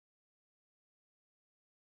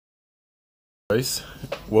Guys,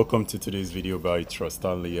 welcome to today's video by Trust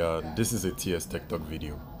Stanley. This is a TS Tech Talk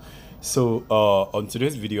video. So on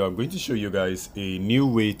today's video, I'm going to show you guys a new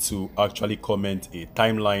way to actually comment a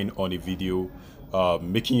timeline on a video,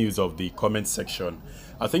 making use of the comment section.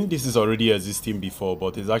 I think this is already existing before,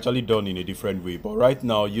 but it's actually done in a different way. But right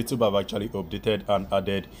now, YouTube have actually updated and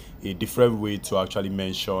added a different way to actually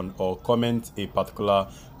mention or comment a particular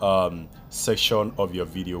section of your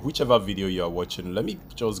video, whichever video you are watching. Let me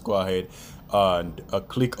just go ahead and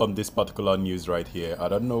click on this particular news right here. I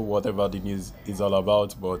don't know whatever the news is all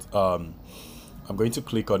about, but I'm going to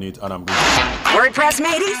click on it and I'm going to WordPress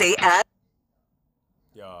made easy.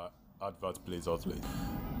 Advert plays outlet.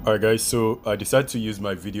 Alright guys, so I decided to use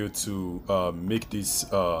my video to make this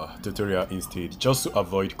tutorial instead, just to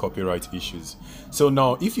avoid copyright issues. So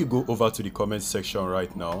now if you go over to the comment section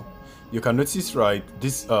right now, you can notice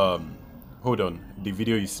this hold on, the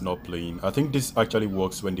video is not playing. I think this actually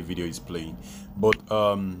works when the video is playing, but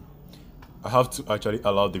I have to actually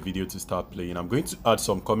allow the video to start playing. I'm going to add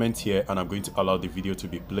some comments here and I'm going to allow the video to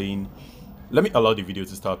be playing. Let me allow the video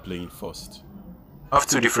to start playing first. I have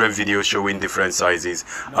two different videos showing different sizes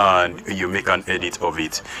and you make an edit of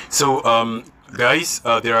it. So guys,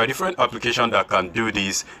 there are different applications that can do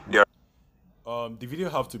this. The video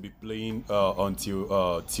have to be playing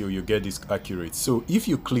until till you get this accurate. So if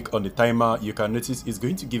you click on the timer, you can notice it's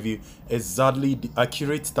going to give you exactly the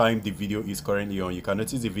accurate time the video is currently on. You can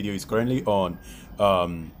notice the video is currently on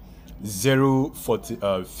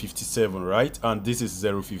 0:57, right? And this is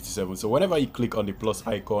 0:57. So whenever you click on the plus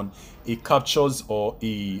icon, it captures or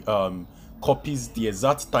it copies the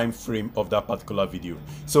exact time frame of that particular video.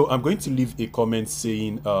 So I'm going to leave a comment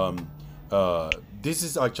saying this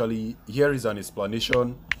is actually, here is an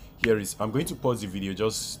explanation. I'm going to pause the video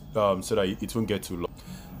just so that it won't get too long.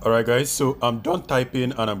 Alright guys, so I'm done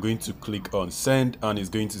typing and I'm going to click on send and it's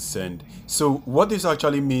going to send. So what this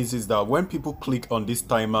actually means is that when people click on this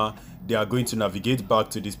timer, they are going to navigate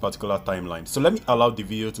back to this particular timeline. So let me allow the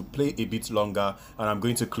video to play a bit longer and I'm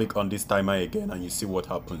going to click on this timer again and you see what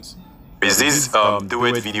happens. Is this Do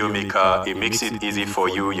It Video Maker? It makes it easy for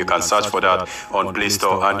you. You can search for that on Play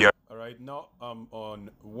Store and there. Alright, now I'm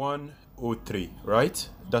on 1:03, right?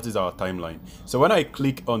 That is our timeline. So when I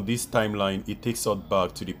click on this timeline, it takes us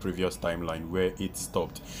back to the previous timeline where it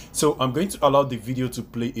stopped. So I'm going to allow the video to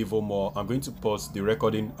play even more. I'm going to pause the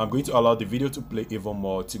recording. I'm going to allow the video to play even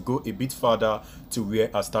more to go a bit further to where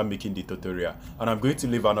I start making the tutorial. And I'm going to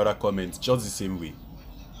leave another comment just the same way.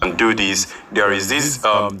 And do this. There is this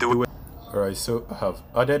do. Alright, so I have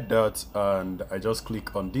added that and I just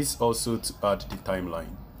click on this also to add the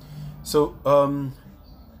timeline. So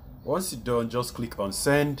once you're done, just click on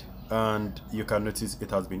send and you can notice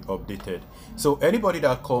it has been updated. So anybody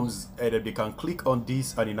that comes, either they can click on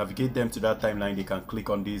this and it navigate them to that timeline. They can click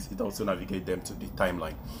on this, it also navigate them to the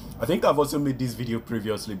timeline. I think I've also made this video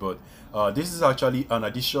previously, but this is actually an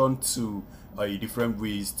addition to different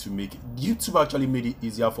ways to make it. YouTube actually made it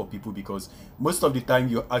easier for people because most of the time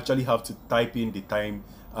you actually have to type in the time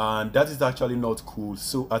and that is actually not cool.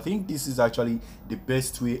 So I think this is actually the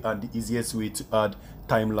best way and the easiest way to add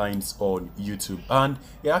timelines on YouTube, and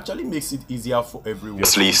it actually makes it easier for everyone.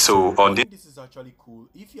 So on this is actually cool.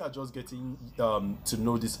 If you are just getting to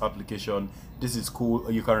know this application, this is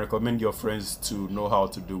cool. You can recommend your friends to know how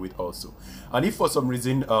to do it also. And if for some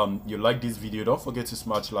reason you like this video, don't forget to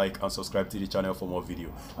smash like and subscribe to the channel for more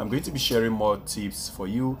video. I'm going to be sharing more tips for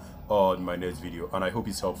you on my next video and I hope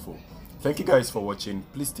it's helpful. Thank you guys for watching.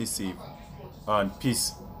 Please stay safe and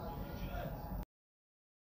peace.